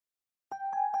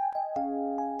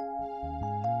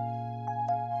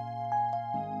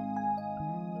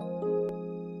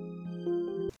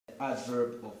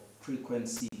Adverb of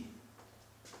frequency.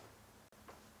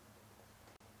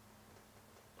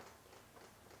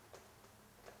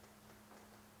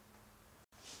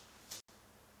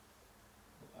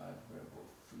 Adverb of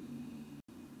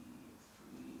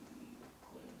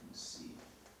frequency.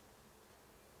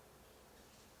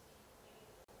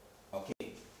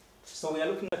 Okay, so we are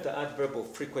looking at the adverb of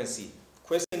frequency.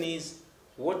 Question is,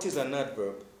 what is an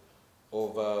adverb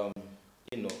of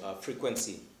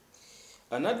frequency?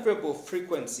 An adverb of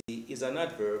frequency is an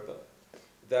adverb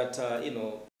that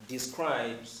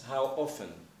describes how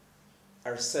often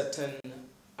a certain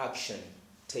action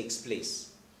takes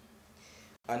place.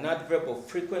 An adverb of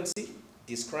frequency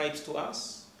describes to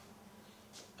us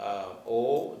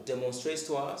or demonstrates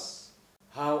to us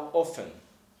how often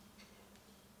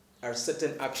a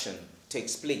certain action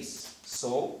takes place.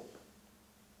 So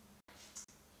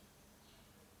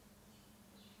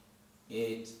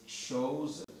it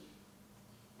shows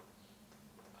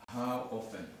how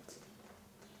often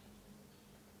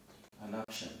an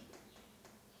action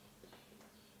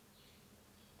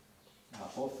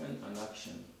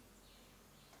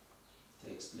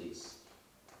takes place.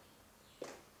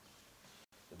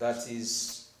 That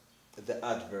is the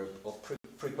adverb of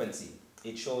frequency.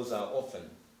 It shows how often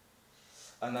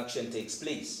an action takes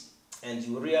place. And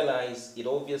you realize it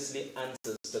obviously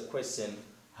answers the question,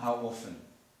 how often?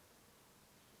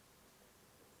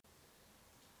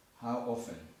 How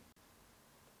often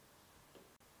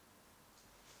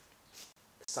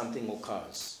something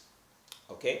occurs.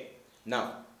 Okay?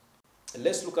 Now,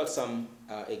 let's look at some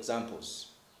examples.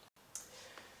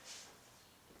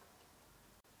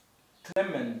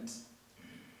 Clement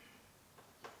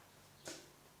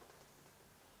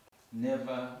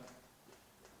never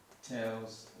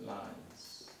tells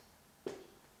lies.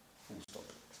 Full stop.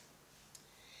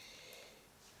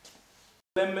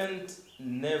 Clement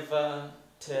never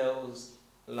tells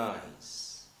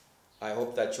lies. I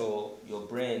hope that your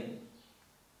brain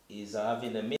is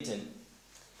having a meeting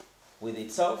with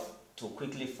itself to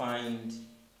quickly find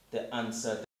the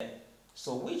answer there.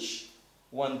 So which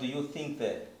one do you think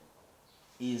there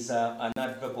is an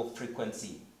adverb of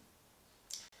frequency?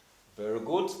 Very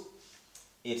good.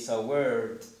 It's a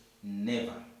word,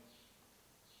 never.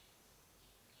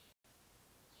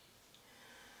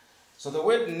 So the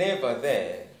word never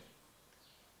there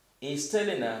is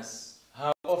telling us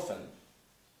how often,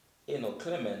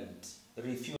 Clement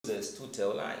refuses to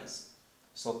tell lies.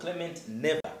 So Clement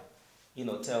never,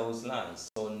 tells lies.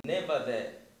 So never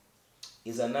there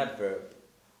is an adverb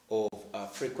of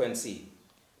frequency.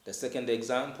 The second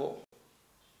example.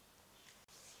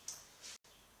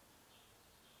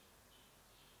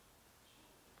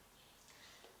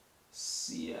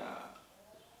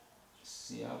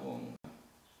 Siyabonga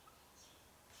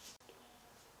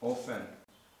often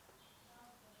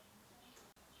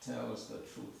tells the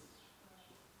truth.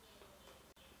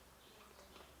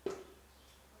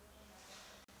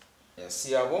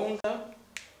 Siyabonga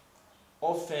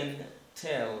often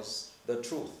tells the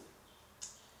truth.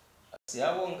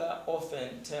 Siyabonga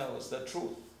often tells the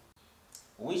truth,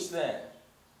 which there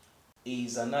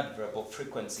is an adverb of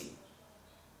frequency.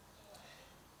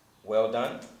 Well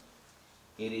done.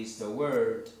 It is the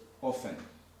word often.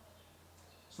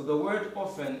 So the word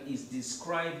often is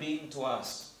describing to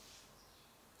us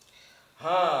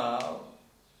how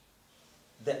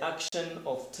the action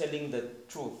of telling the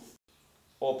truth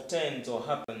obtains or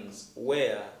happens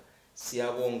where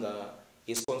Siyabonga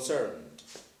is concerned.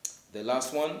 The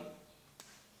last one,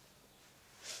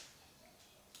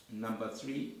 number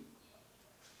 3.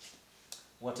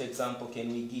 What example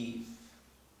can we give?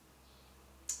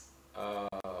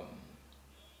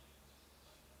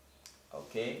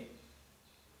 Okay.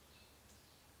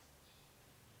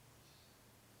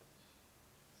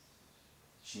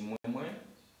 Chimwemwe.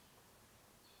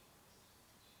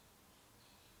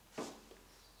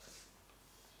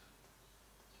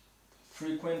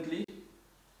 Frequently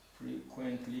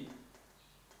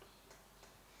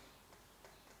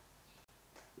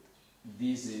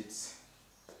visits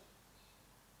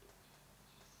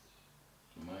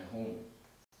my home.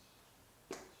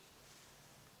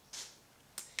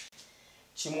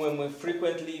 Chimwemwe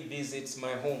frequently visits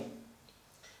my home.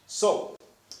 So,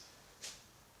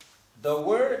 the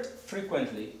word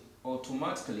frequently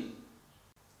automatically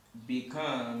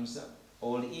becomes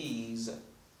or is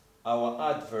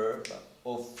our adverb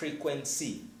of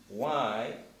frequency.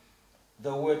 Why?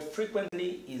 The word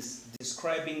frequently is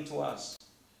describing to us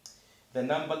the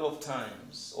number of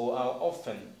times or how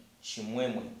often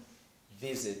Chimwemwe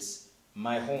visits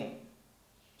my home.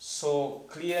 So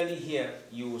clearly here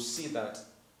you will see that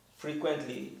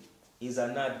frequently is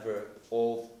an adverb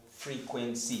of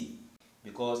frequency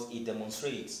because it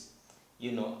demonstrates,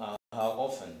 how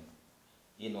often,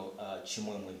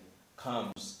 Chimwemwe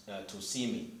comes to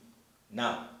see me.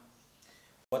 Now,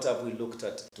 what have we looked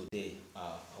at today?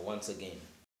 Once again,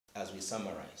 as we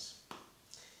summarize,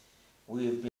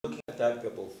 we've been looking at the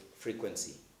adverb of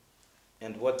frequency.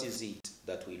 And what is it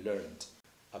that we learned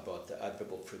about the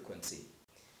adverb of frequency?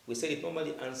 We said it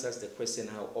normally answers the question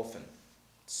how often.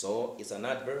 So it's an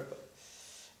adverb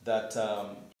that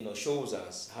shows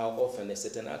us how often a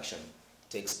certain action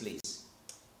takes place.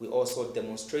 We also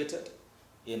demonstrated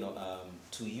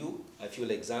to you a few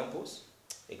examples.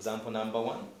 Example number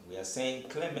 1, we are saying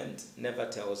Clement never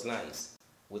tells lies,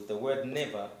 with the word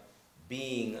never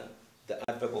being the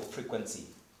adverb of frequency.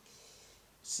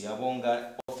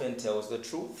 Siabonga often tells the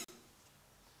truth.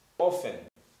 Often,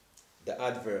 the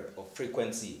adverb of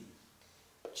frequency.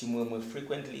 Chimwemwe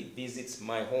frequently visits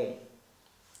my home.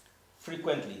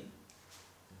 Frequently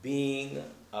being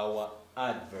our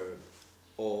adverb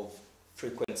of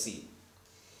frequency.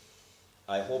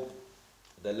 I hope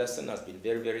the lesson has been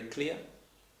very, very clear,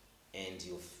 and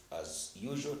you've, as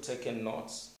usual, taken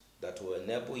notes that will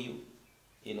enable you,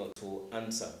 to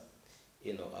answer,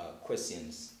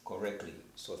 questions correctly.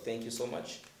 So thank you so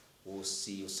much. We'll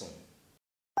see you soon.